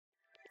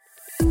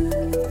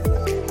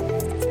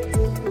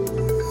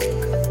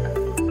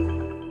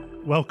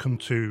Welcome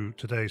to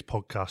today's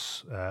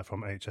podcast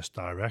from HS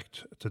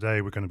Direct.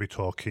 Today we're going to be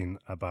talking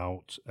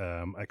about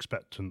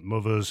expectant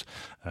mothers,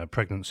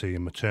 pregnancy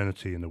and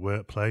maternity in the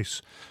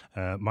workplace.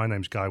 My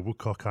name's Guy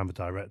Woodcock. I'm the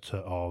Director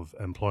of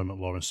Employment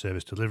Law and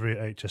Service Delivery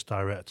at HS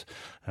Direct,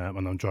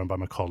 and I'm joined by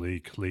my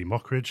colleague Lee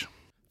Mockridge.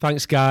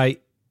 Thanks, Guy.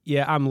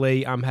 Yeah, I'm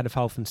Lee. I'm Head of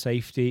Health and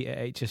Safety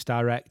at HS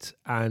Direct,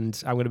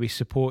 and I'm going to be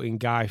supporting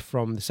Guy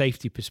from the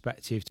safety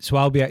perspective. So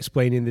I'll be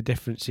explaining the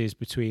differences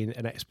between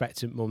an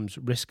expectant mum's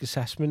risk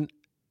assessment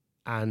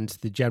and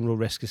the general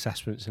risk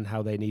assessments and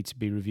how they need to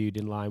be reviewed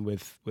in line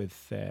with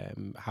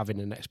having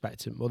an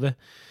expectant mother,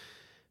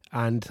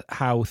 and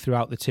how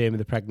throughout the term of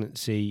the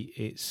pregnancy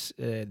it's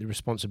the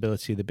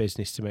responsibility of the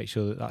business to make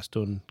sure that that's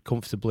done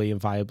comfortably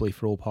and viably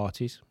for all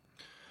parties.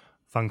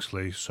 Thanks,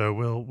 Lee. So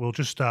we'll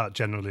just start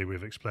generally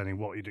with explaining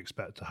what you'd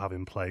expect to have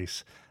in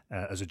place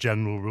as a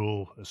general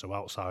rule, so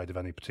outside of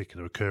any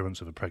particular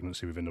occurrence of a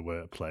pregnancy within the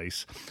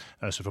workplace.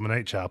 So from an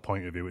HR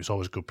point of view, it's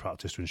always good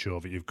practice to ensure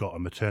that you've got a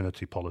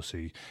maternity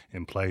policy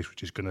in place,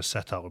 which is going to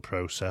set out a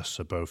process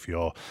so both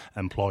your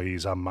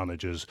employees and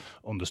managers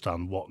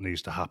understand what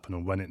needs to happen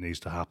and when it needs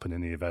to happen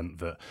in the event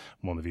that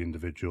one of the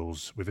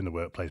individuals within the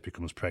workplace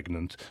becomes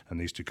pregnant and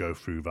needs to go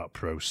through that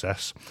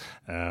process.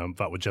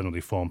 That would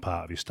generally form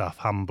part of your staff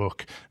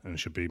handbook and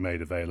should be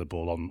made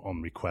available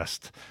on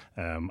request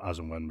as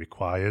and when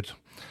required.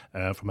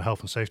 From a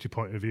health and safety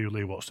point of view,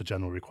 Lee, what's the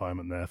general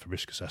requirement there for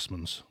risk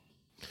assessments?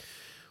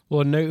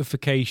 Well,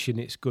 notification,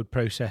 it's a good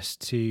process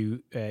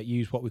to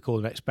use what we call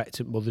an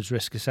expectant mother's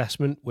risk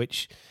assessment,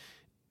 which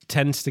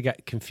tends to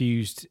get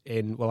confused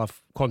in, well,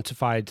 I've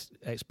quantified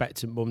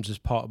expectant mums as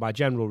part of my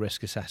general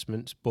risk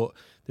assessments, but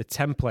the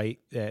template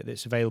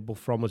that's available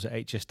from us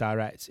at HS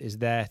Direct is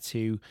there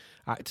to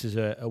act as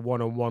a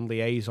one-on-one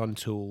liaison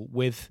tool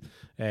with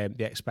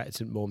the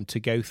expectant mum to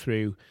go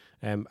through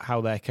how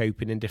they're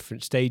coping in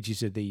different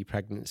stages of the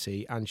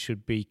pregnancy, and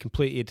should be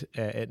completed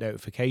at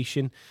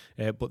notification,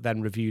 but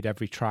then reviewed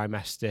every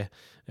trimester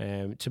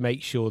to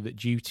make sure that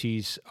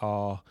duties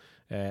are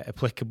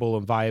applicable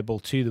and viable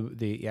to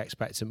the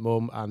expectant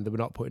mum, and that we're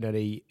not putting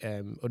any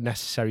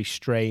unnecessary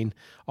strain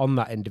on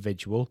that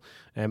individual.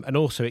 And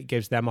also it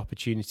gives them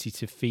opportunity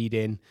to feed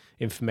in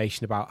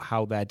information about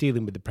how they're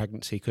dealing with the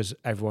pregnancy, because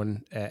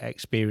everyone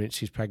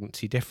experiences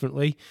pregnancy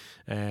differently.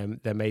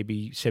 There may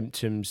be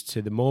symptoms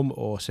to the mum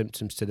or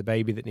symptoms to the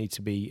baby that need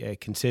to be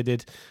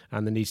considered,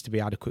 and there needs to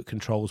be adequate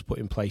controls put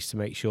in place to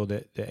make sure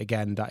that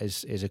again, that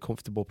is a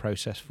comfortable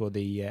process for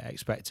the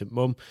expectant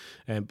mum.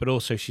 But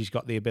also she's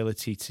got the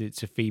ability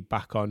to feed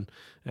back on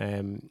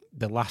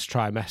the last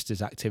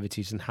trimester's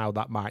activities and how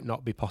that might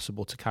not be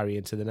possible to carry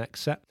into the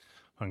next set.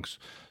 Thanks.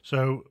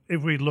 So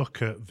if we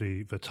look at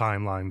the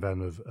timeline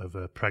then of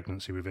a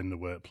pregnancy within the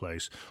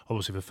workplace,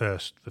 obviously the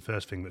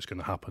first thing that's going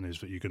to happen is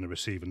that you're going to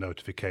receive a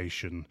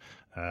notification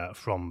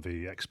from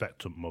the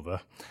expectant mother.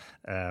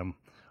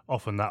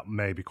 Often that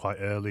may be quite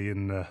early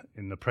in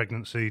the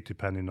pregnancy,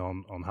 depending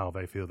on how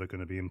they feel they're going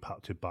to be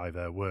impacted by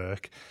their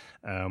work.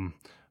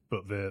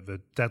 But the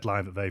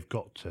deadline that they've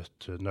got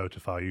to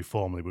notify you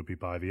formally would be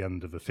by the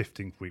end of the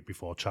 15th week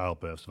before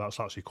childbirth. So that's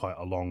actually quite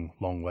a long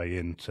way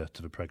into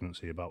the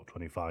pregnancy, about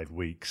 25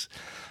 weeks.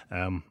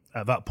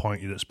 At that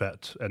point, you'd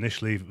expect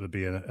initially there would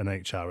be an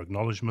HR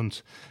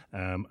acknowledgement,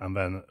 and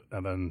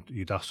then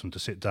you'd ask them to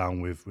sit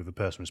down with the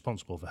person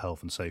responsible for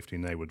health and safety,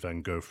 and they would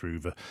then go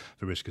through the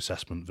risk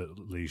assessment that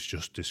Lee's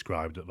just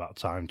described at that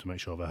time to make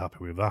sure they're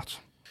happy with that.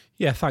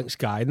 Yeah, thanks,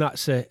 Guy. And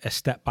that's a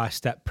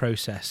step-by-step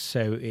process.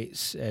 So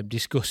it's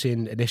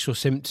discussing initial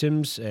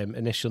symptoms,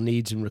 initial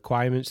needs and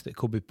requirements that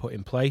could be put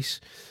in place.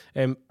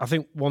 I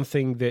think one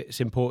thing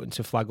that's important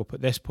to flag up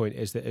at this point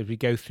is that as we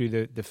go through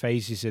the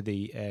phases of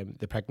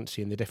the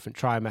pregnancy and the different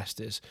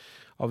trimesters,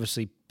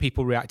 obviously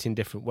people react in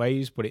different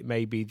ways, but it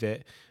may be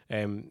that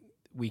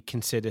we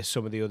consider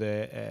some of the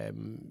other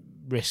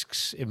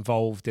risks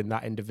involved in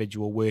that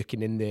individual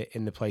working in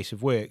the place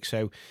of work.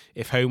 So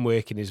if home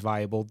working is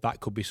viable, that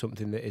could be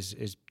something that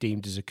is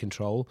deemed as a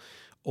control.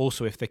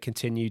 Also, if they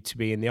continue to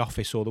be in the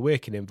office or the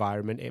working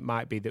environment, it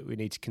might be that we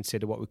need to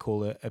consider what we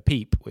call a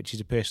PEEP, which is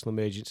a personal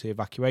emergency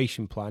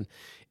evacuation plan,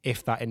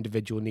 if that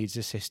individual needs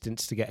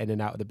assistance to get in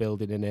and out of the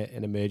building in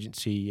an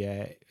emergency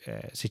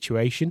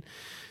situation.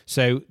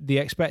 So the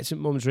expectant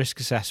mum's risk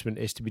assessment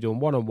is to be done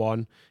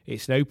one-on-one.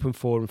 It's an open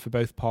forum for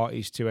both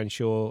parties to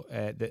ensure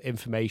that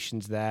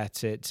information's there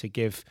to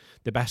give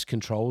the best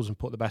controls and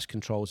put the best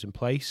controls in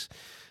place.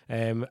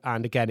 And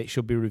again, it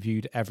should be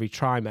reviewed every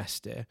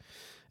trimester.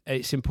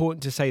 It's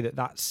important to say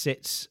that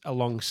sits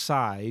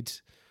alongside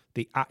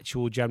the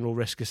actual general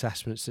risk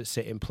assessments that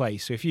sit in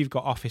place. So if you've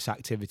got office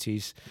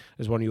activities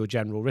as one of your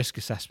general risk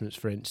assessments,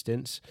 for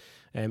instance,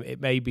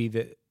 it may be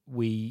that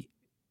we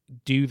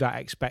do that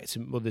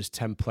expectant mothers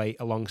template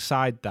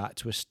alongside that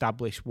to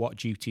establish what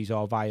duties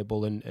are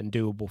viable and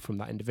doable from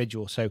that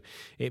individual. So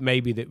it may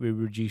be that we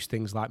reduce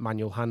things like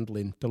manual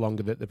handling the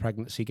longer that the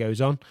pregnancy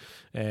goes on.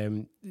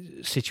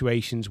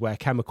 Situations where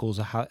chemicals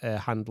are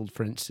handled,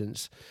 for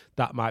instance,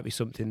 that might be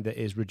something that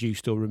is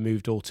reduced or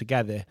removed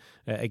altogether,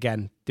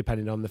 again,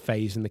 depending on the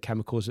phase and the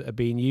chemicals that are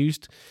being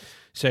used.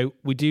 So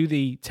we do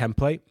the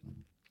template.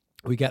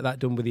 We get that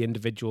done with the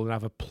individual and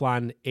have a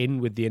plan in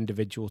with the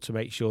individual to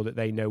make sure that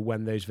they know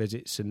when those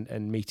visits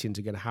and meetings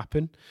are going to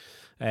happen.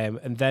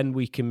 And then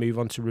we can move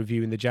on to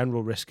reviewing the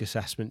general risk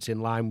assessments in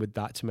line with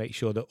that to make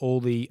sure that all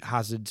the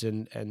hazards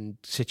and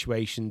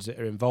situations that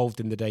are involved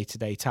in the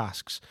day-to-day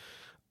tasks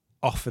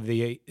offer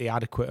the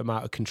adequate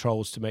amount of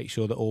controls to make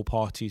sure that all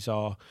parties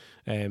are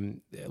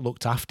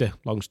looked after,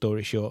 long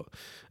story short.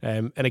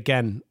 And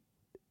again,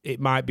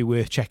 it might be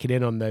worth checking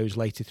in on those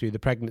later through the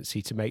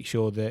pregnancy to make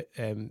sure that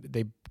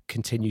they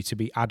continue to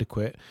be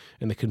adequate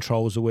and the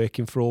controls are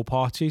working for all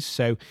parties.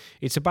 So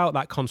it's about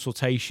that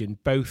consultation,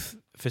 both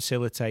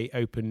facilitate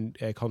open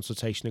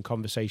consultation and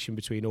conversation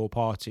between all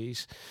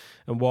parties.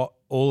 And what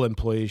all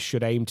employers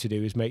should aim to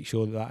do is make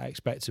sure that that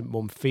expectant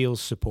mum feels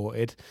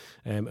supported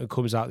and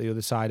comes out the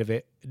other side of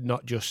it,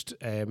 not just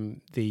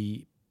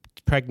the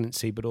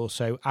pregnancy, but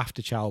also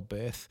after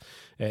childbirth,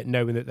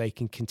 knowing that they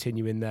can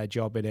continue in their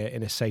job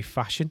in a safe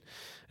fashion.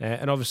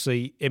 And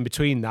obviously, in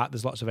between that,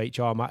 there's lots of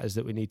HR matters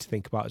that we need to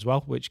think about as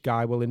well, which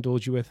Guy will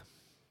indulge you with.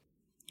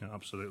 Yeah,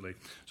 absolutely.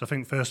 So I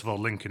think, first of all,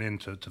 linking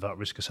into that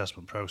risk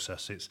assessment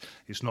process,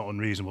 it's not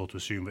unreasonable to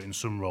assume that in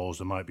some roles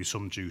there might be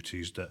some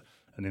duties that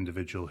an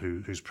individual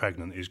who's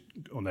pregnant is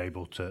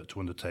unable to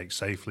undertake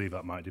safely.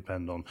 That might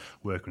depend on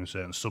working with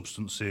certain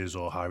substances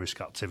or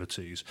high-risk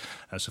activities.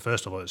 So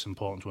first of all, it's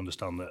important to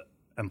understand that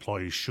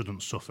employees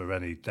shouldn't suffer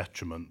any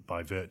detriment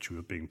by virtue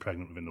of being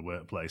pregnant within the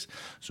workplace.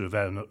 So if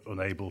they're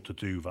unable to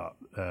do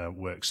that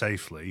work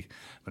safely,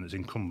 then it's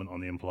incumbent on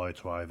the employer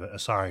to either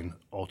assign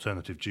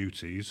alternative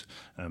duties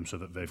so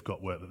that they've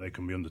got work that they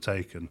can be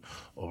undertaken,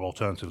 or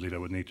alternatively they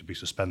would need to be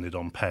suspended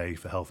on pay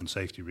for health and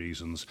safety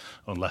reasons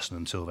unless and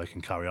until they can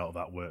carry out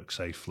that work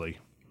safely.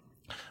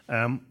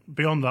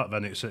 Beyond that,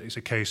 then, it's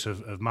a case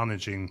of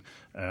managing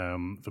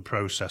the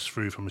process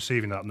through from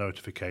receiving that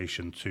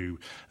notification to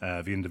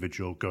the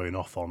individual going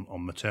off on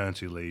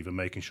maternity leave, and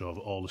making sure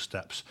that all the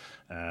steps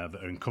that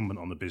are incumbent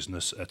on the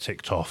business are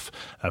ticked off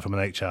from an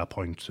HR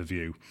point of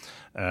view.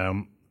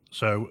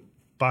 So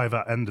by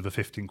that end of the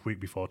 15th week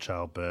before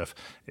childbirth,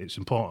 it's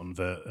important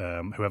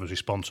that whoever's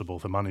responsible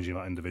for managing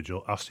that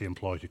individual asks the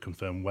employer to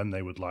confirm when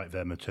they would like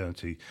their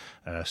maternity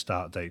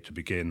start date to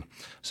begin.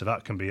 So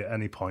that can be at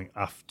any point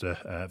after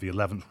the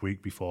 11th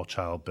week before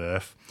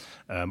childbirth,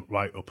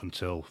 right up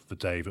until the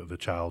day that the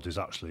child is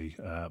actually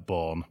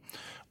born.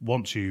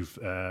 Once you've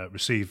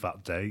received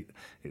that date,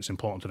 it's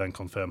important to then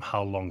confirm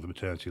how long the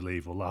maternity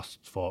leave will last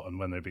for and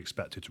when they'll be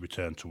expected to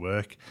return to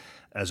work.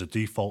 As a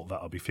default,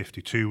 that'll be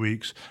 52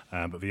 weeks,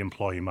 but the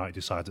employee might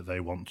decide that they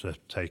want to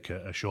take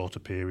a shorter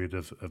period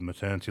of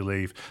maternity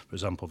leave. For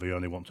example, they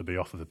only want to be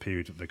off for the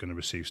period that they're going to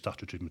receive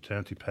statutory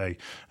maternity pay,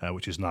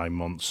 which is 9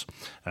 months.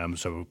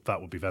 So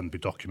that will then be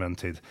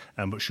documented,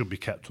 but should be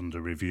kept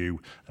under review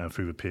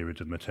through the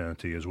period of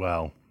maternity as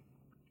well.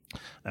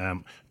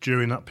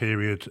 During that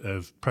period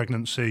of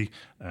pregnancy,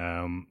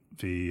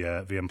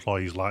 the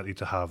employee is likely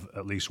to have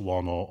at least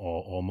one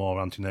or more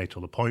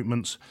antenatal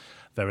appointments.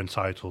 They're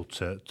entitled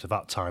to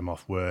that time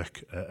off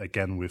work,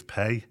 again with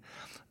pay.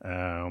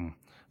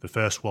 The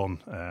first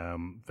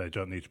one, they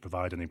don't need to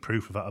provide any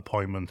proof of that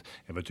appointment.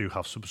 If they do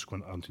have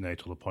subsequent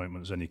antenatal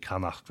appointments, then you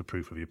can ask for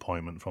proof of the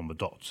appointment from the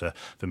doctor,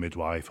 the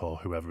midwife, or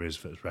whoever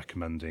is that's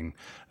recommending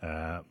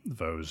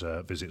those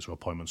visits or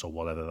appointments, or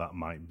whatever that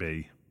might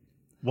be.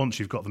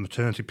 Once you've got the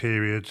maternity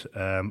period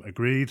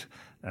agreed,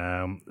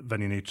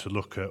 then you need to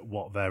look at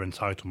what their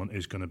entitlement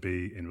is going to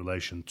be in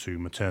relation to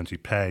maternity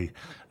pay.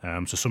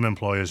 So some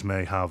employers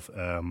may have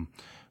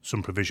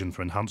some provision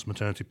for enhanced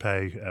maternity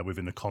pay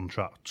within a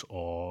contract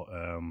or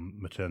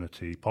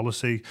maternity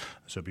policy,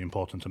 so it'd be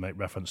important to make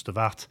reference to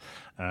that.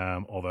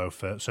 Although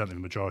for certainly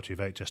the majority of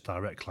HS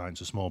Direct clients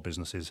or small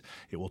businesses,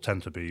 it will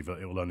tend to be that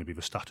it will only be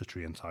the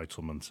statutory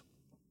entitlement.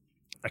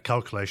 A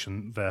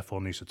calculation, therefore,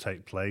 needs to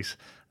take place.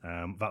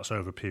 That's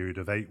over a period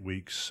of 8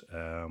 weeks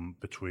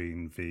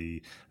between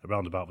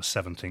around about the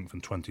 17th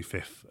and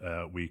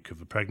 25th week of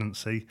the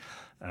pregnancy.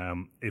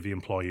 If the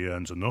employee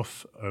earns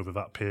enough over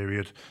that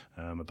period,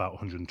 about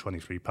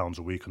 £123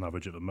 a week on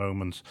average at the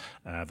moment,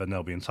 then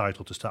they'll be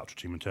entitled to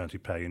statutory maternity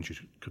pay, and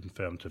should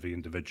confirm to the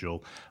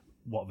individual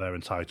what their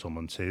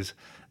entitlement is,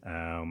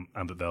 and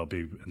that they'll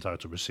be entitled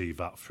to receive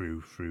that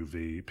through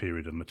the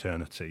period of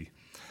maternity.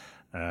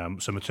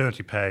 So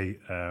maternity pay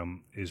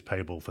is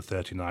payable for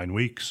 39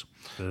 weeks.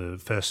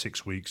 The first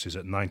 6 weeks is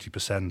at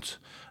 90%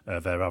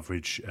 of their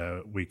average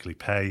weekly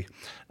pay,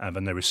 and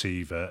then they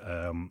receive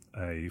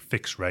a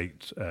fixed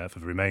rate for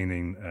the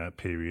remaining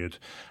period,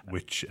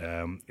 which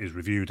is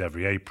reviewed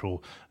every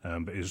April,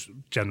 but is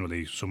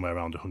generally somewhere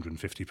around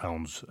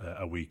 £150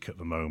 a week at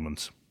the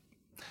moment.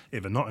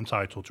 If they're not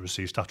entitled to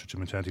receive statutory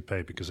maternity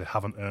pay because they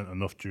haven't earned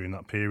enough during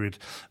that period,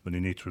 then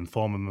you need to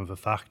inform them of the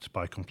fact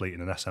by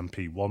completing an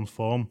SMP1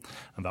 form,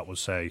 and that will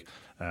say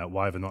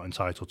why they're not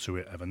entitled to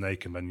it, and then they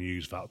can then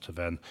use that to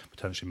then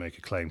potentially make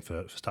a claim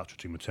for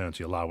statutory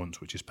maternity allowance,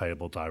 which is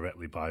payable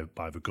directly by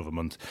the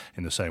government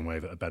in the same way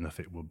that a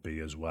benefit would be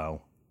as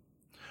well.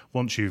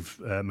 Once you've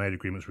made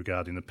agreements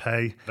regarding the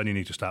pay, then you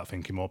need to start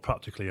thinking more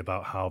practically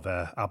about how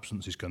their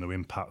absence is going to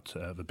impact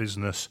the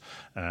business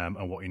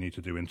and what you need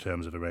to do in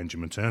terms of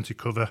arranging maternity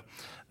cover.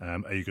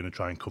 Are you going to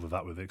try and cover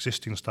that with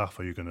existing staff?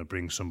 Or are you going to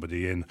bring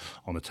somebody in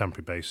on a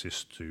temporary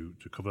basis to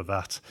cover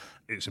that?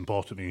 It's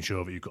important to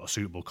ensure that you've got a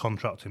suitable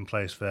contract in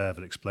place there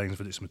that explains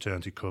that it's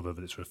maternity cover,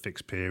 that it's for a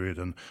fixed period,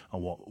 and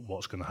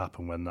what's going to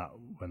happen when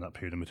that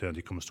period of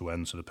maternity comes to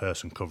end, so the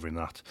person covering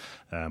that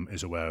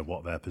is aware of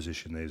what their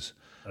position is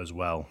as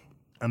well.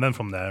 And then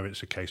from there,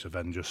 it's a case of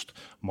then just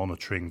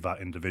monitoring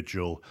that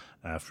individual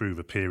through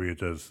the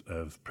period of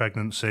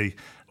pregnancy,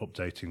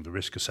 updating the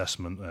risk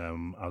assessment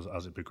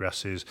as it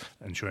progresses,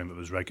 ensuring that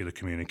there's regular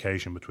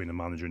communication between the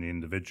manager and the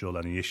individual.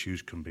 Any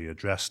issues can be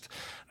addressed,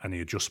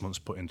 any adjustments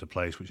put into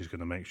place, which is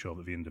going to make sure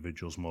that the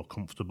individual's more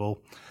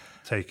comfortable.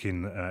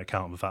 Taking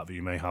account of the fact that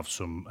you may have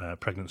some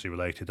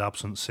pregnancy-related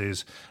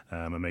absences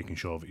and making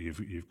sure that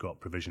you've got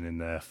provision in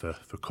there for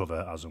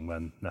cover as and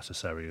when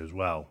necessary as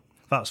well.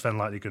 That's then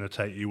likely going to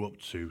take you up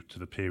to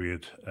the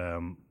period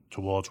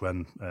towards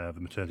when the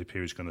maternity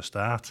period is going to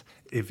start.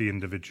 If the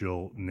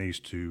individual needs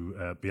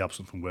to be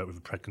absent from work with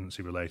a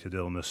pregnancy-related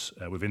illness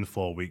within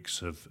 4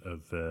 weeks of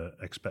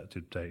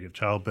expected date of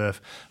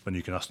childbirth, then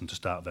you can ask them to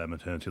start their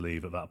maternity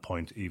leave at that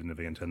point, even if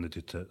they intended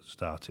to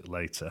start it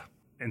later.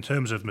 In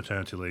terms of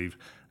maternity leave,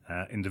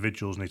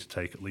 individuals need to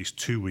take at least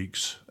 2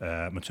 weeks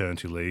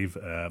maternity leave.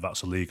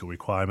 That's a legal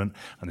requirement,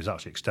 and is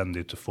actually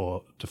extended to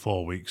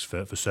 4 weeks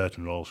for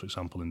certain roles, for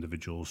example,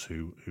 individuals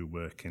who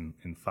work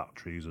in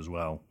factories as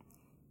well.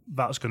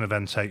 That's going to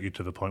then take you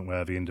to the point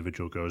where the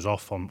individual goes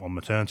off on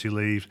maternity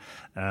leave,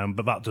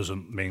 but that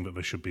doesn't mean that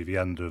there should be the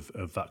end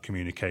of that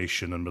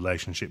communication and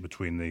relationship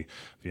between the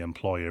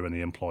employer and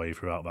the employee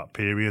throughout that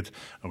period.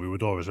 And we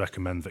would always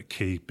recommend that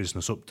key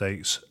business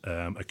updates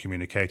are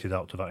communicated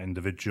out to that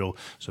individual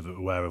so that they're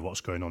aware of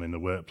what's going on in the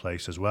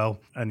workplace as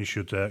well. And you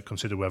should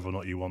consider whether or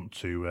not you want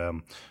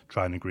to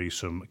try and agree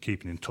some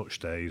keeping in touch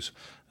days.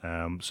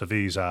 So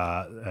these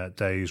are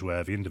days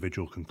where the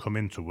individual can come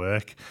into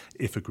work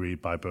if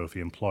agreed by both the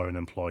employer and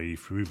employee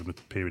through the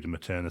period of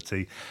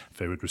maternity.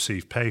 They would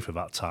receive pay for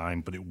that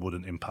time, but it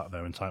wouldn't impact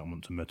their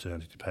entitlement to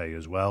maternity pay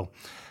as well.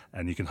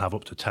 And you can have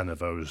up to 10 of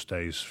those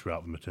days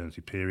throughout the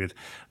maternity period.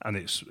 And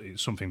it's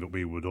something that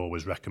we would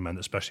always recommend,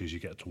 especially as you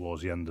get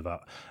towards the end of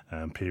that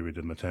period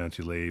of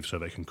maternity leave, so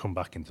they can come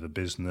back into the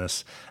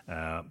business,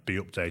 be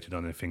updated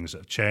on any things that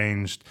have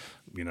changed,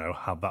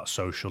 have that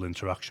social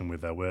interaction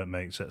with their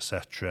workmates,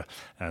 etc.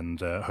 And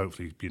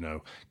hopefully,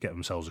 get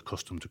themselves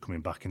accustomed to coming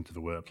back into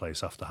the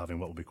workplace after having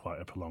what will be quite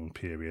a prolonged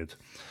period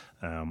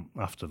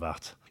after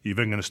that. You're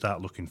then going to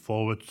start looking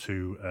forward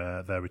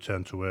to their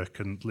return to work.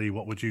 And Lee,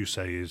 what would you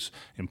say is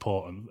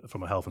important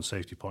from a health and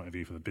safety point of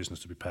view for the business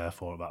to prepare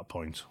for at that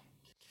point?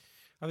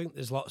 I think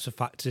there's lots of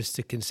factors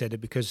to consider,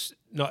 because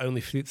not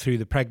only through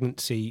the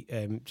pregnancy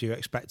do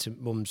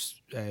expectant mums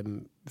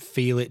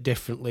feel it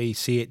differently,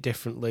 see it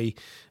differently.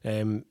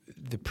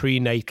 The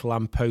prenatal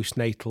and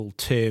postnatal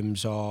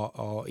terms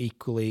are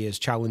equally as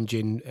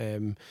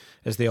challenging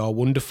as they are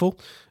wonderful.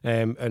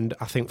 And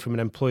I think from an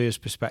employer's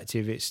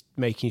perspective, it's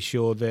making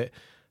sure that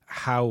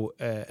how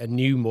a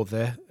new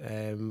mother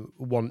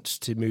wants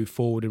to move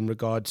forward in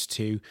regards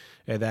to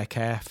their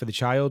care for the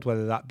child,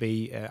 whether that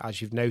be,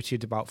 as you've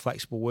noted, about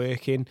flexible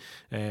working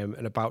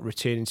and about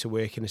returning to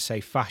work in a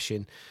safe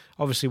fashion.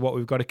 Obviously, what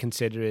we've got to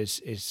consider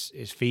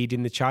is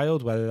feeding the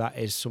child, whether that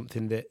is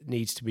something that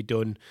needs to be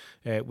done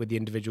with the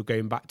individual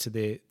going back to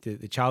the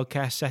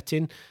childcare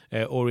setting,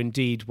 or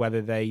indeed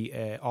whether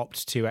they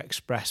opt to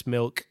express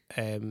milk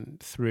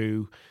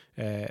through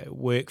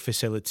work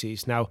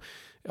facilities. Now,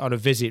 on a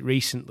visit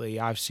recently,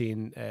 I've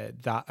seen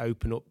that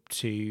open up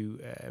to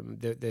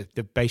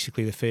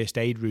basically the first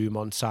aid room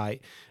on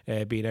site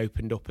being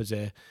opened up as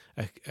a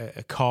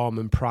calm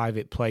and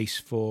private place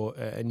for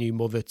a new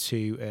mother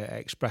to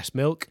express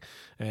milk.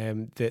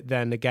 That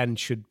then again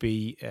she should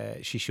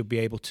be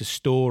able to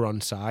store on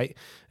site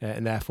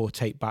and therefore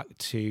take back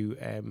to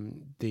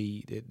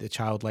the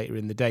child later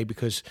in the day,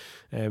 because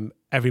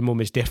every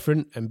mum is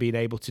different, and being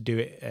able to do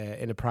it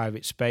in a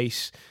private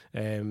space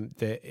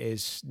that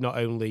is not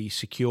only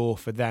secure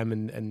for them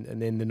and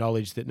in the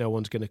knowledge that no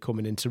one's going to come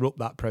and interrupt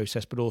that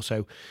process, but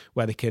also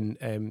where they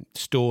can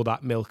store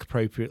that milk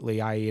appropriately,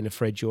 i.e. in a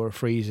fridge or a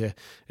freezer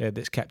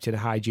that's kept in a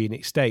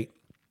hygienic state.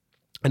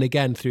 And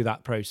again, through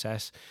that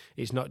process,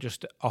 it's not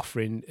just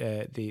offering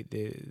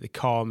the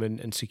calm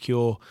and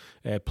secure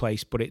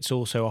place, but it's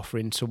also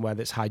offering somewhere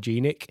that's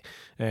hygienic.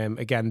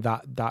 Again,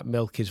 that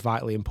milk is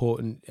vitally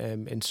important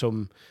in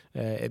some,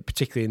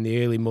 particularly in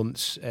the early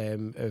months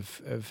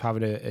of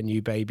having a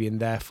new baby, and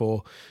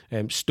therefore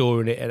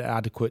storing it at an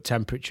adequate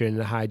temperature in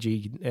a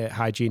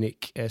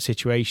hygienic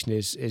situation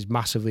is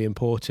massively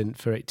important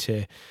for it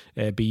to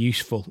be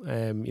useful.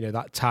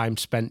 That time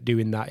spent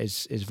doing that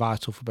is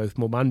vital for both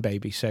mum and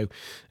baby. So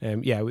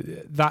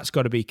that's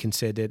got to be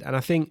considered. And I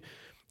think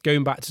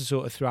going back to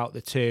sort of throughout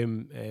the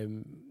term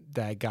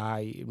there,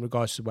 Guy, in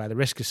regards to where the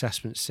risk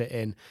assessments sit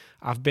in,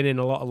 I've been in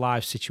a lot of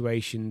live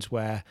situations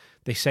where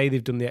they say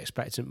they've done the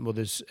expectant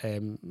mother's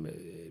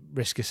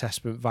risk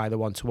assessment via the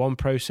one-to-one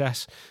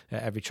process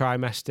every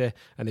trimester,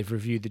 and they've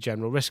reviewed the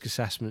general risk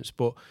assessments,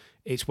 but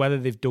it's whether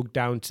they've dug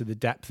down to the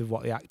depth of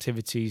what the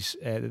activities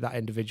that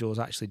individual is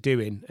actually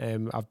doing.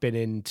 I've been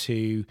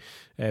into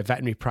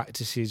veterinary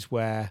practices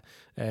where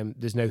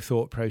there's no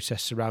thought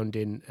process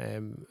surrounding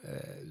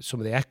some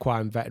of the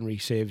equine veterinary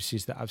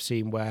services that I've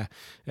seen, where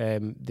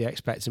the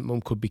expectant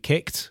mum could be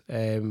kicked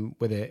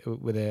with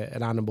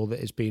an animal that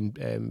has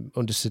been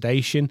under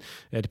sedation,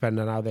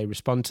 depending on how they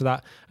respond to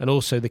that, and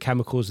also the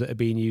chemicals that are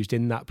being used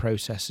in that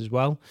process as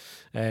well.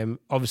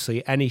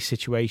 Obviously, any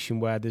situation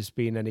where there's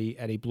been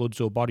any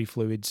bloods or body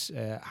fluids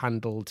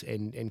handled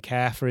in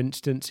care, for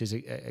instance, is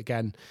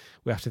again,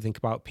 we have to think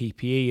about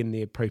PPE and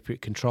the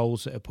appropriate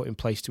controls that are put in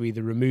place to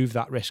either remove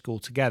that risk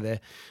altogether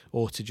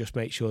or to just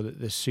make sure that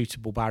there's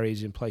suitable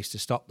barriers in place to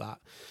stop that.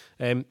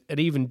 And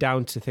even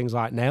down to things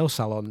like nail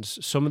salons,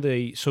 some of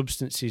the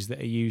substances that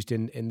are used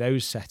in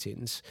those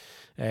settings,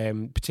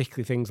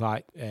 particularly things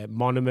like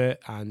monomer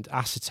and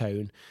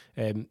acetone,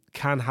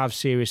 can have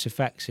serious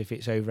effects if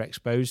it's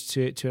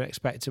overexposed to an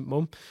expectant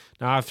mum.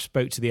 Now, I've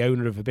spoke to the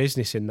owner of a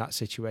business in that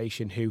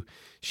situation, who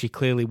she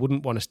clearly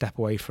wouldn't want to step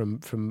away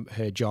from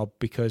her job,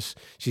 because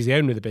she's the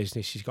owner of the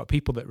business, she's got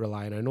people that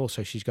rely on her, and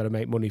also she's got to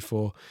make money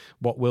for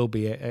what will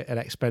be an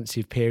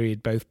expensive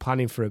period, both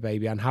planning for a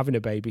baby and having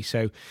a baby.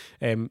 So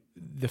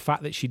the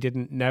fact that she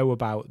didn't know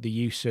about the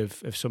use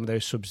of some of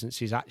those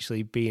substances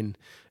actually being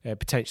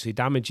potentially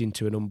damaging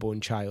to an unborn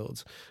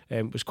child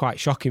was quite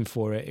shocking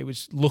for her. It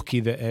was lucky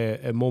that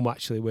her mum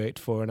actually worked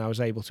for her, and I was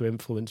able to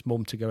influence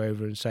mum to go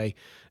over and say,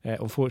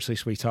 unfortunately,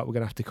 sweetheart, we're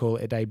going to have to call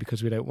it a day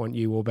because we don't want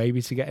you or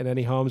baby to get in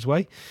any harm's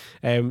way.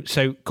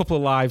 So a couple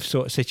of live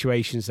sort of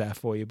situations there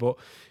for you, but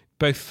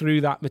both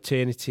through that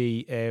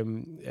maternity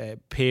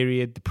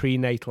period, the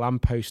prenatal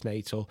and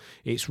postnatal,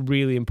 it's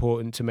really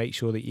important to make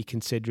sure that you're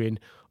considering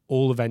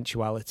all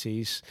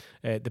eventualities,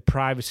 the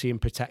privacy and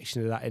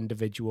protection of that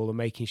individual, and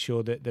making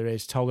sure that there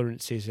is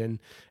tolerances and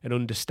an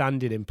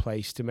understanding in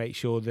place to make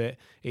sure that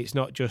it's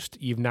not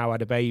just you've now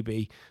had a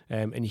baby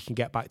and you can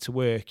get back to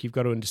work. You've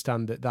got to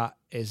understand that that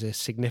is a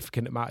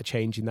significant amount of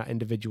change in that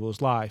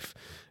individual's life.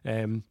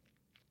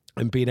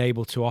 And being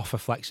able to offer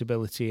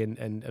flexibility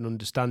and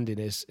understanding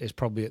is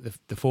probably at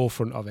the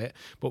forefront of it,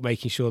 but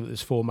making sure that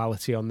there's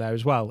formality on there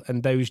as well.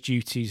 And those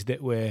duties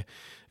that were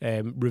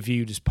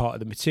reviewed as part of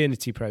the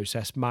maternity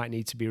process might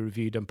need to be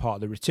reviewed on part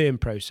of the return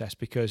process,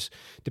 because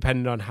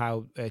depending on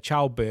how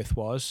childbirth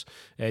was,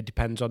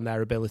 depends on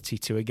their ability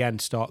to, again,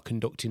 start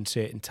conducting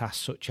certain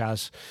tasks such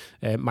as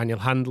manual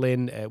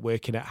handling,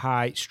 working at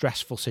height,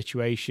 stressful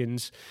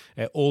situations.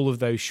 All of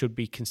those should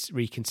be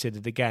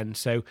reconsidered again.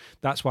 So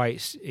that's why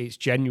it's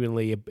genuinely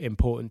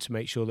important to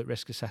make sure that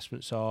risk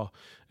assessments are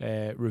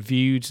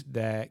reviewed,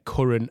 they're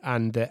current,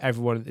 and that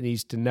everyone that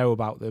needs to know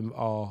about them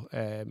are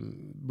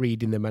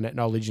reading them and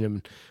acknowledging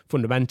them,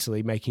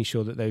 fundamentally making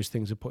sure that those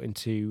things are put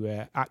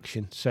into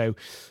action. So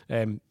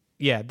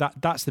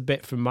that's the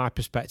bit from my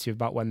perspective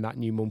about when that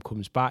new mum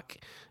comes back.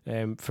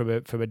 From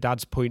a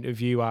dad's point of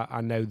view, I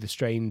know the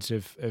strains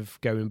of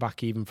going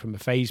back, even from a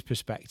phase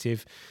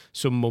perspective.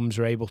 Some mums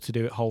are able to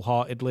do it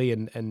wholeheartedly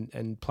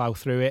and plough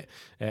through it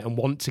and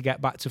want to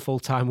get back to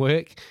full-time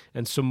work,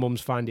 and some mums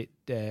find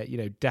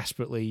it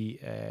desperately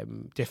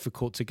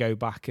difficult to go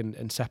back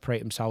and separate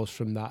themselves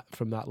from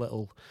that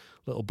little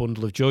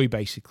bundle of joy,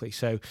 basically.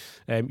 So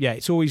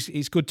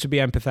it's good to be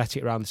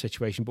empathetic around the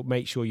situation, but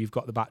make sure you've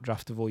got the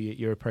backdraft of all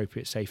your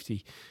appropriate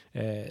safety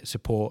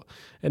support.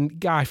 And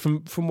Guy,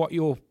 from what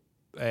you've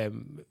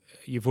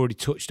already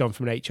touched on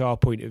from an HR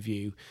point of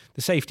view,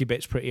 the safety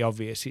bit's pretty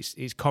obvious.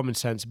 It's common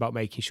sense about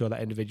making sure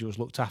that individuals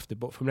looked after,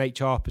 but from an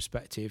HR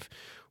perspective,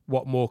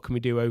 what more can we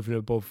do over and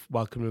above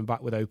welcoming them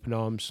back with open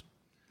arms?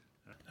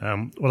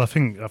 Well, I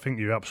think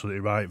you're absolutely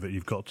right that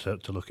you've got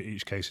to look at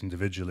each case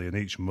individually, and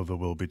each mother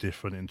will be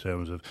different in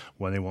terms of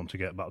when they want to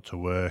get back to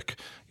work,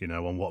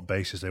 on what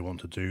basis they want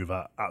to do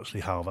that,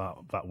 actually how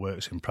that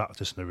works in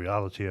practice, and the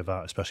reality of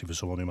that, especially for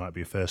someone who might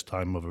be a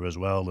first-time mother as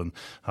well and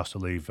has to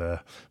leave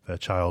their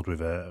child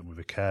with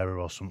a carer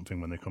or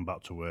something when they come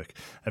back to work.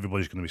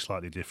 Everybody's going to be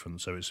slightly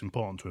different, so it's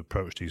important to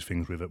approach these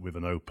things with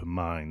an open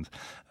mind.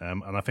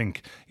 And I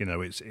think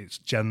it's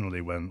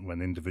generally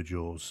when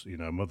individuals,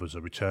 mothers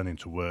are returning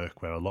to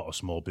work, where a a lot of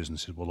small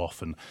businesses will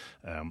often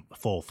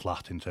fall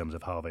flat in terms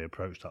of how they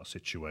approach that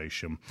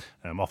situation,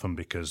 often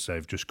because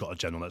they've just got a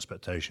general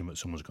expectation that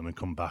someone's going to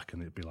come back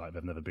and it'd be like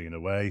they've never been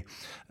away,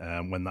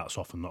 when that's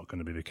often not going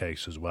to be the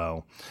case as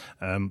well.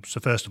 So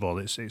first of all,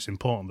 it's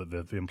important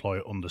that the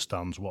employer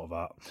understands what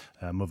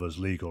that mother's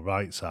legal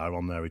rights are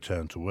on their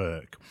return to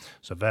work.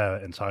 So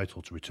they're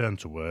entitled to return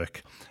to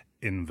work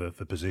in the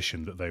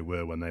position that they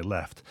were when they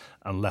left,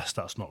 unless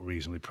that's not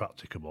reasonably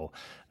practicable.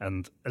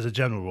 And as a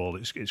general rule,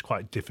 it's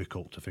quite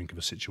difficult to think of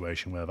a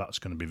situation where that's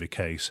going to be the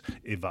case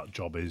if that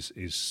job is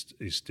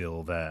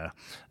still there.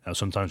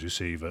 Sometimes we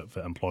see that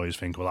employers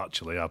think, well,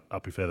 actually, I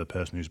prefer the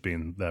person who's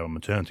been there on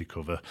maternity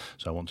cover,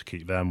 so I want to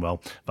keep them.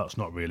 Well, that's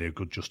not really a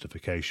good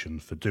justification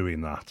for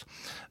doing that.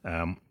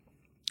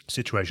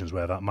 Situations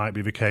where that might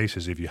be the case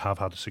is if you have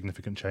had a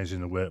significant change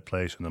in the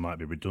workplace and there might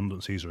be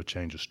redundancies or a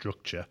change of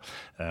structure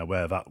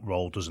where that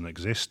role doesn't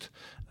exist.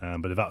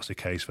 But if that's the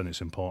case, then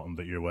it's important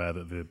that you're aware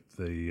that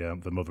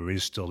the mother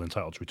is still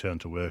entitled to return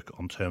to work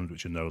on terms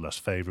which are no less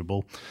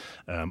favourable.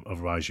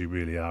 Otherwise, you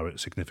really are at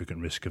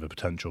significant risk of a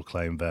potential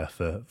claim there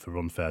for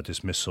unfair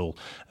dismissal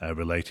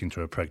relating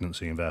to a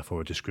pregnancy and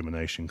therefore a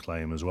discrimination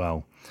claim as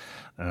well.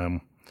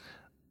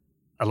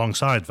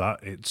 Alongside that,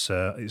 it's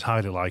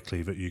highly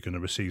likely that you're going to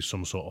receive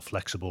some sort of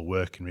flexible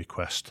working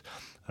request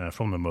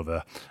from the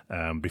mother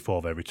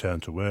before they return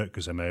to work,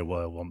 because they may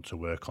well want to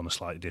work on a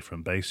slightly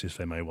different basis.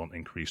 They may want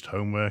increased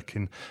home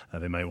working,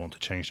 they may want to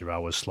change their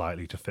hours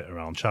slightly to fit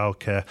around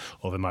childcare,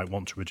 or they might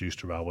want to reduce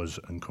their hours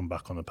and come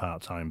back on a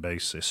part-time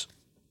basis.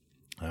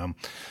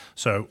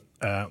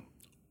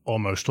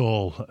 Almost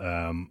all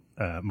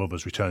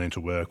mothers returning to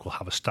work will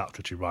have a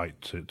statutory right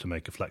to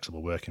make a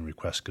flexible working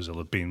request because they'll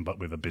have been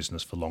with a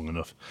business for long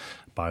enough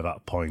by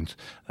that point,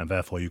 and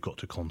therefore you've got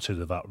to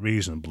consider that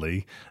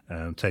reasonably,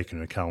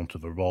 taking account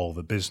of the role of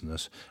the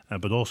business,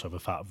 but also the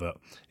fact that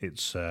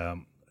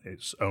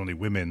it's only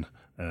women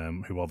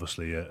who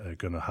obviously are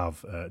going to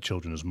have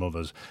children as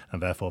mothers,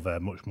 and therefore they're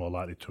much more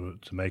likely to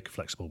make a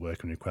flexible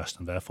working request,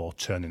 and therefore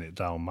turning it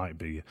down might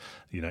be,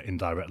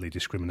 indirectly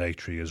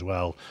discriminatory as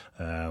well,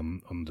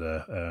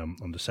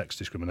 under sex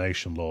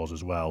discrimination laws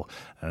as well.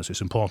 So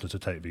it's important to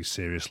take these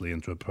seriously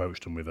and to approach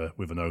them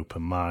with an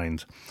open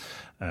mind.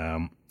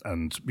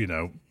 And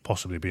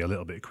possibly be a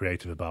little bit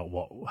creative about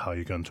how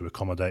you're going to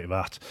accommodate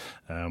that.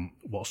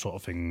 What sort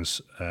of things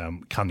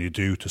can you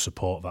do to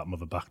support that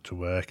mother back to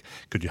work?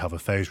 Could you have a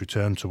phased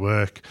return to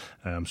work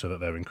so that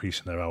they're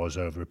increasing their hours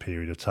over a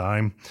period of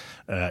time?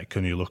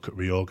 Can you look at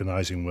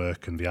reorganising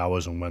work and the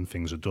hours and when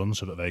things are done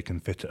so that they can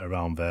fit it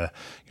around their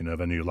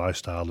new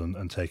lifestyle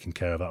and taking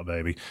care of that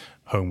baby?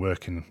 Home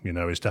working,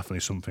 is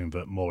definitely something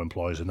that more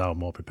employers are now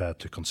more prepared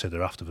to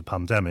consider after the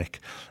pandemic,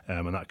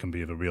 and that can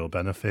be of a real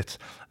benefit.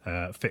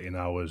 Fitting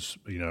hours,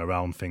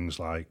 around things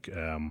like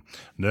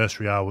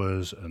nursery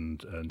hours and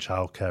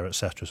childcare,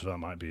 etc. So that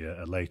might be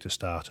a later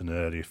start and an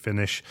earlier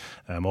finish.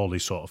 All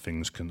these sort of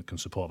things can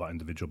support that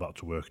individual back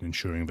to work and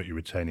ensuring that you're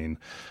retaining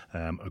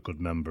a good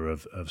member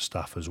of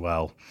staff as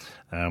well.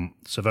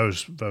 So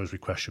those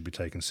requests should be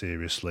taken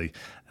seriously,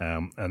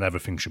 and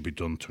everything should be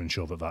done to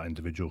ensure that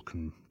individual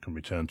can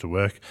return to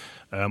work.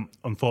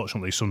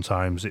 Unfortunately,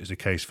 sometimes it's the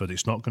case that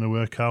it's not going to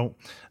work out.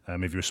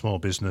 If you're a small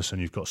business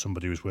and you've got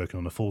somebody who's working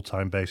on a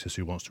full-time basis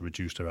who wants to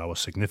reduce their hours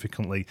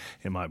significantly,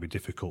 it might be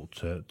difficult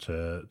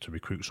to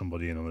recruit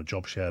somebody in on a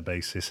job share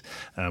basis,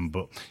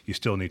 but you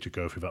still need to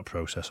go through that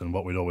process. And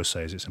what we'd always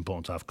say is it's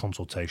important to have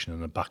consultation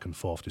and a back and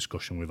forth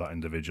discussion with that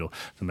individual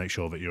to make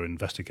sure that you're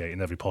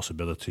investigating every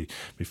possibility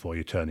before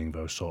you're turning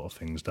those sort of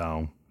things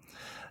down.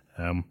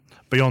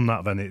 Beyond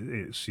that, then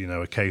it's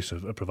a case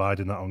of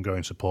providing that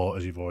ongoing support,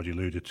 as you've already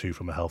alluded to,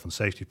 from a health and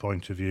safety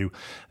point of view,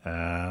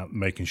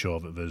 making sure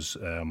that there's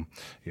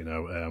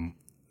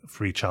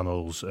free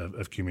channels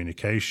of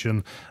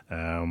communication,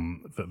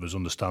 that there's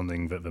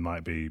understanding that there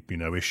might be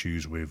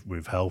issues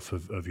with health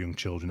of young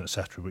children,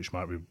 etc., which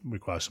might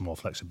require some more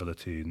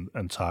flexibility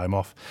and time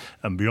off.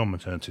 And beyond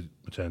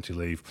maternity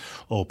leave,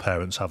 all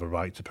parents have a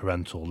right to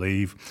parental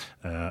leave,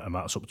 and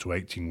that's up to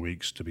 18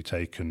 weeks to be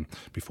taken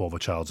before the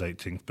child's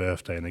 18th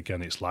birthday. And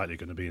again, it's likely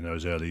going to be in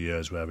those early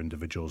years where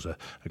individuals are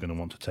going to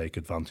want to take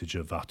advantage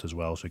of that as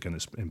well. So again,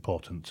 it's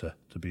important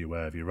to be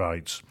aware of your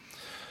rights.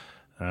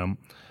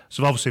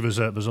 So obviously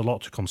there's a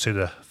lot to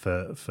consider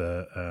for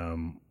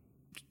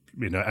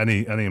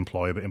any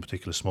employer, but in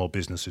particular small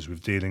businesses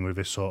with dealing with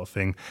this sort of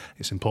thing.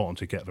 It's important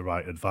to get the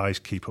right advice,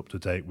 keep up to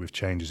date with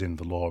changes in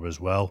the law as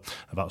well.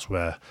 And that's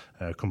where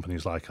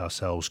companies like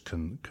ourselves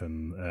can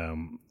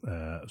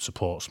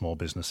support small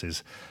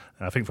businesses.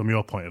 And I think from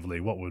your point of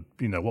view, what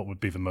would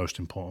be the most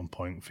important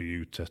point for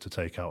you to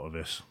take out of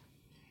this?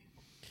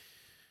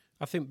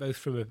 I think both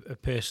from a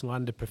personal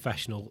and a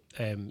professional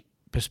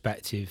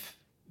perspective,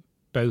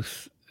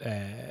 both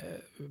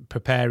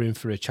preparing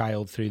for a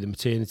child through the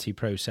maternity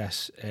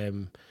process,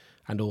 and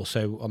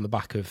also on the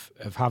back of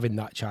having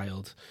that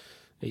child,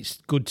 it's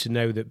good to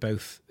know that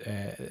both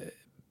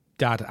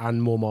dad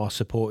and mum are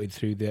supported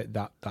through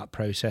that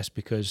process,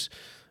 because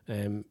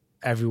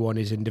everyone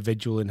is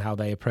individual in how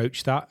they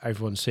approach that.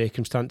 Everyone's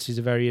circumstances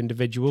are very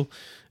individual.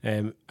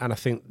 And I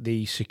think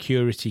the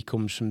security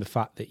comes from the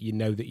fact that you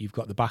know that you've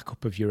got the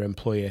backup of your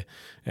employer,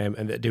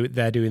 and that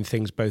they're doing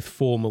things both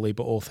formally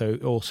but also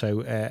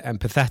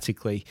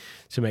empathetically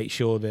to make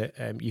sure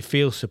that you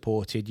feel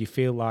supported, you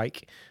feel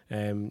like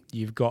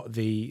you've got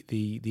the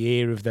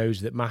ear of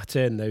those that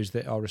matter and those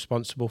that are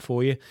responsible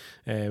for you,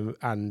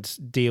 and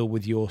deal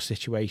with your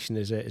situation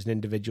as an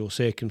individual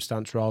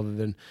circumstance rather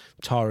than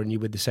tarring you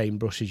with the same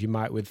brush as you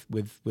might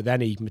with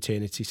any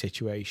maternity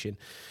situation.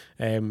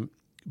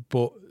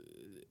 But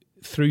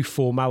through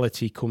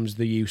formality comes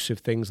the use of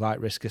things like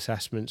risk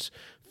assessments,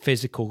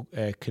 physical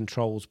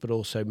controls, but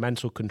also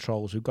mental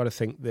controls. We've got to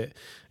think that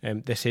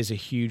this is a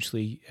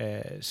hugely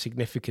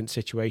significant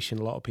situation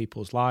in a lot of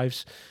people's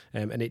lives,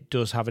 and it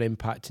does have an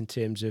impact in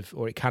terms of,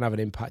 or it can have an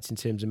impact in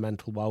terms of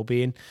mental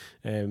well-being,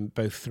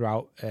 both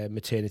throughout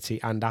maternity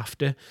and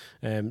after.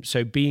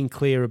 So being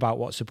clear about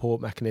what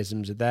support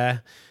mechanisms are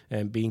there,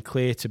 being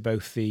clear to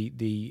both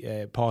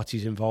the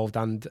parties involved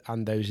and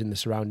those in the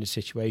surrounding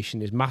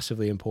situation is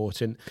massively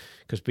important,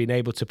 because being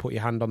able to put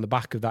your hand on the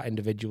back of that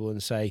individual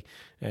and say,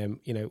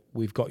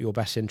 we've got your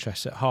best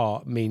interests at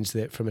heart, means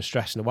that from a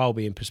stress and a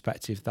well-being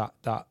perspective,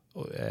 that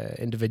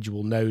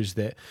individual knows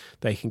that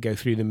they can go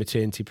through the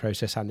maternity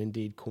process and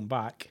indeed come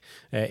back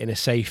in a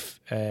safe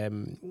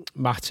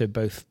matter,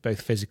 both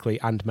physically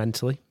and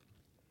mentally.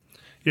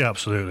 Yeah,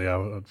 absolutely.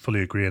 I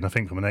fully agree. And I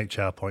think from an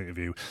HR point of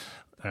view,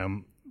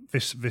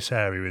 this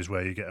area is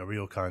where you get a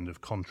real kind of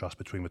contrast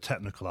between the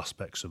technical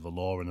aspects of the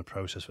law and the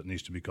process that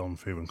needs to be gone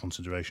through, and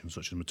considerations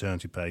such as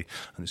maternity pay.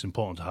 And it's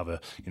important to have a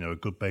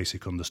good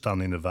basic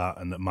understanding of that,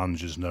 and that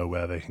managers know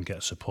where they can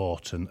get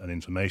support and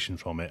information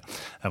from it.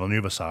 And on the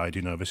other side,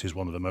 this is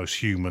one of the most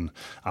human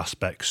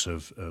aspects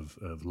of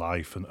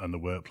life and the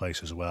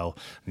workplace as well.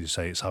 And you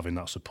say it's having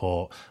that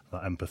support,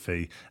 that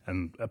empathy,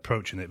 and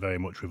approaching it very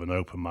much with an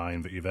open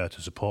mind, that you're there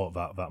to support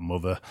that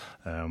mother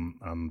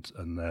and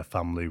their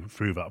family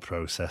through that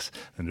process,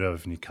 and do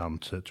everything you can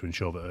to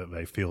ensure that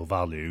they feel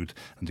valued,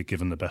 and to give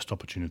them the best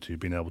opportunity of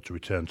being able to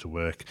return to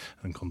work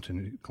and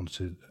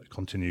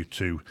continue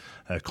to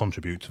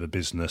contribute to the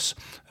business,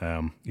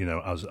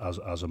 as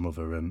a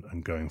mother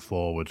and going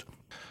forward.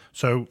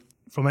 So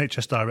from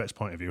HS Direct's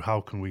point of view, how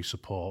can we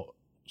support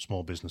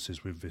small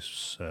businesses with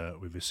this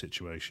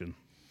situation?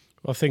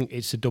 Well, I think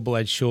it's a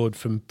double-edged sword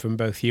from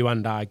both you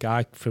and I,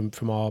 Guy,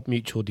 from our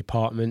mutual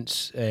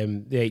departments.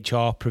 The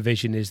HR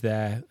provision is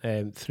there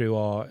through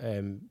our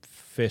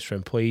First for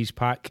Employees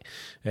pack,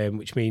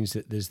 which means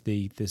that there's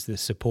the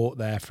support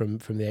there from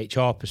the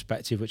HR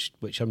perspective,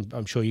 which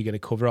I'm sure you're going to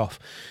cover off,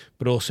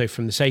 but also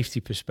from the safety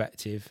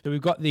perspective. So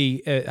we've got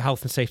the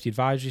Health and Safety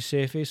Advisory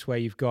Service, where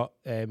you've got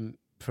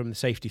from the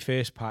Safety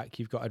First pack,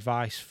 you've got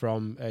advice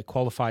from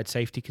qualified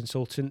safety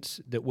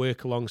consultants that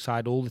work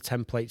alongside all the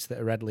templates that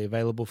are readily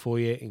available for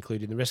you,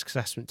 including the risk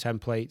assessment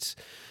templates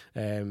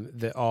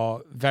that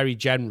are very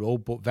general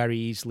but very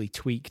easily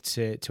tweaked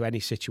to any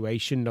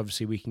situation.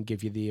 Obviously, we can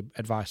give you the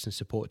advice and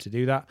support to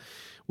do that.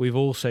 We've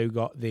also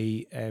got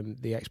the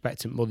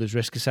expectant mother's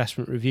risk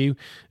assessment review,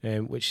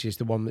 which is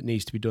the one that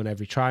needs to be done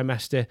every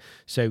trimester.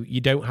 So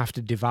you don't have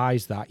to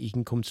devise that. You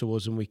can come to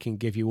us and we can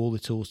give you all the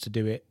tools to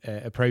do it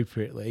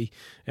appropriately,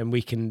 and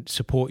we can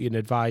support you and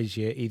advise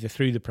you either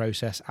through the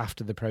process,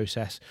 after the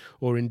process,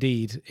 or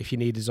indeed, if you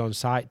need us on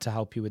site to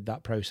help you with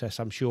that process.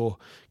 I'm sure,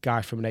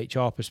 Guy, from an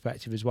HR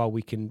perspective as well,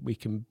 we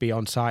can be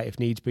on site if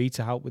needs be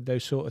to help with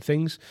those sort of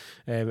things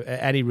at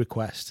any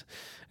request.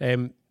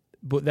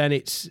 But then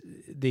it's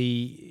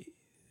the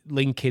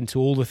link into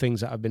all the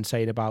things that I've been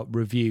saying about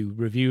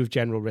review of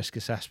general risk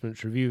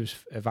assessments, review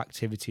of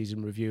activities,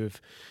 and review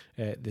of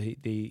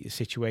the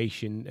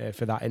situation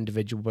for that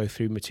individual, both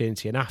through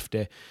maternity and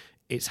after.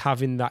 It's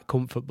having that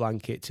comfort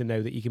blanket to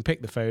know that you can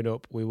pick the phone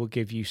up. We will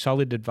give you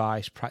solid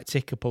advice,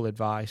 practicable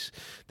advice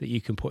that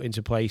you can put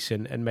into place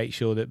and make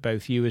sure that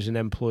both you as an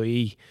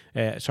employer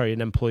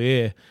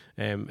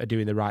are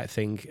doing the right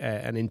thing,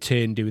 and in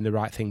turn doing the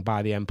right thing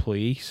by the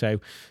employee. So,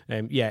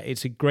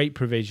 it's a great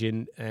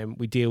provision.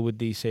 We deal with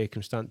these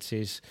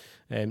circumstances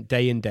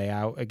day in, day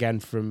out, again,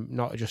 from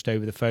not just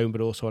over the phone, but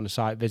also on a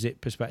site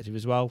visit perspective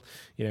as well.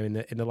 In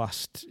the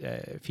last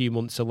few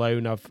months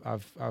alone,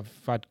 I've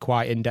had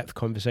quite in-depth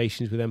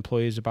conversations with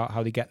employers about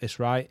how they get this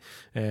right,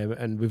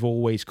 and we've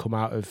always come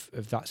out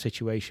of that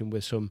situation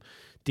with some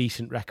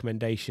decent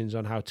recommendations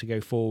on how to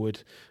go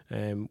forward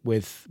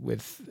with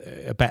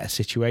a better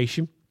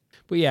situation.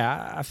 But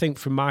yeah, I think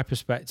from my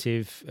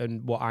perspective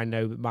and what I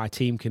know that my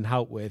team can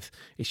help with,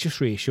 it's just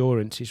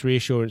reassurance. It's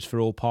reassurance for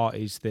all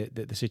parties that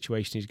the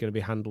situation is going to be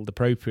handled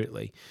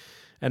appropriately.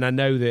 And I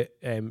know that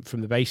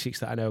from the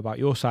basics that I know about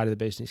your side of the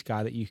business,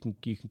 Guy, that you can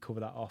cover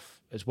that off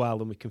as well,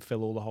 and we can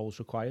fill all the holes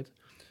required.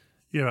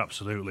 Yeah,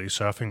 absolutely.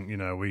 So I think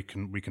we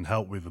can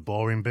help with the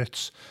boring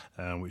bits,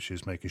 which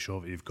is making sure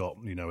that you've got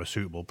a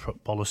suitable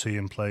policy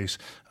in place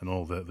and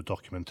all the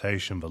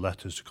documentation, the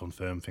letters to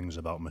confirm things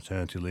about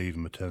maternity leave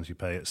and maternity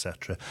pay,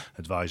 etc.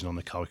 Advising on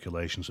the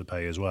calculations of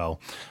pay as well.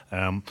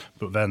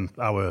 But then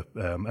our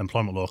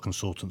employment law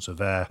consultants are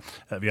there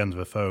at the end of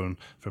the phone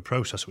for a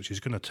process which is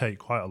going to take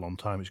quite a long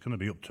time. It's going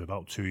to be up to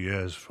about 2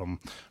 years from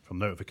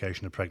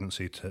notification of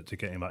pregnancy to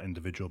getting that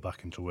individual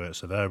back into work.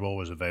 So they're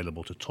always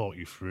available to talk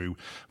you through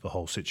the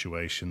whole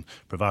situation,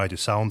 provide a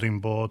sounding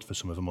board for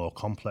some of the more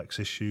complex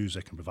issues.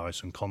 They can provide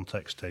some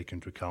context, take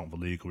into account the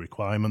legal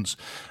requirements.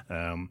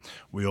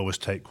 We always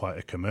take quite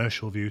a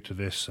commercial view to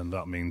this, and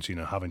that means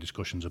having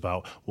discussions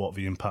about what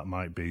the impact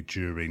might be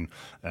during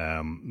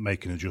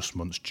making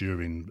adjustments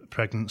during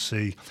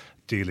pregnancy,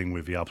 dealing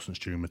with the absence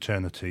during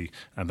maternity,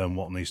 and then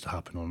what needs to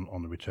happen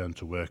on the return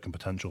to work and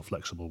potential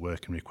flexible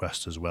working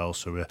requests as well.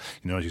 So,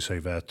 as you say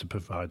there, to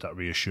provide that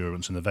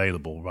reassurance and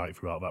available right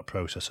throughout that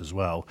process as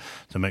well,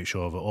 to make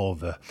sure that all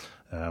the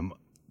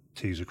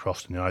T's are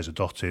crossed and the I's are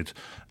dotted,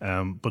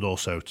 but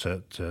also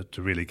to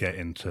really get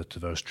into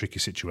those tricky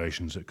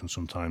situations that can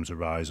sometimes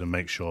arise and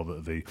make sure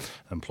that the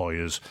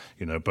employers,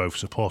 both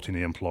supporting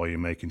the employee,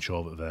 making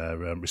sure that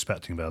they're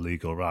respecting their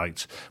legal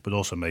rights, but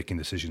also making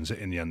decisions that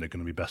in the end are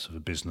going to be best for the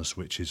business,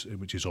 which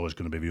is always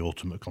going to be the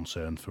ultimate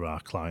concern for our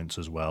clients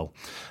as well.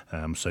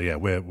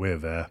 We're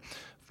there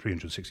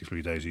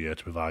 363 days a year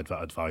to provide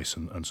that advice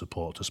and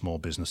support to small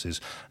businesses.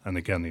 And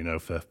again,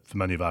 for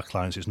many of our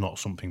clients, it's not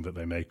something that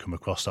they may come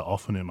across that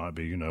often. It might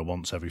be,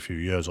 once every few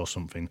years or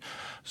something.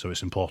 So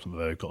it's important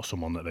that they've got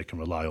someone that they can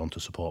rely on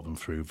to support them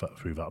through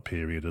that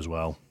period as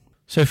well.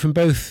 So from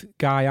both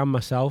Guy and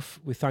myself,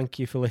 we thank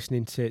you for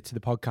listening to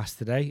the podcast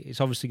today. It's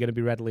obviously going to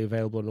be readily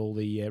available on all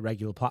the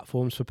regular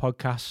platforms for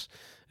podcasts.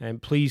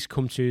 Please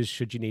come to us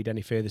should you need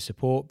any further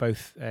support,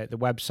 both the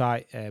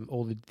website,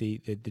 all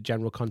the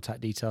general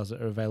contact details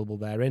that are available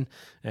therein.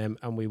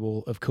 And we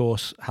will, of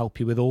course, help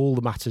you with all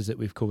the matters that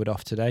we've covered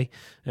off today.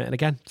 And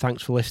again,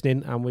 thanks for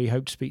listening, and we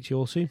hope to speak to you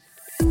all soon.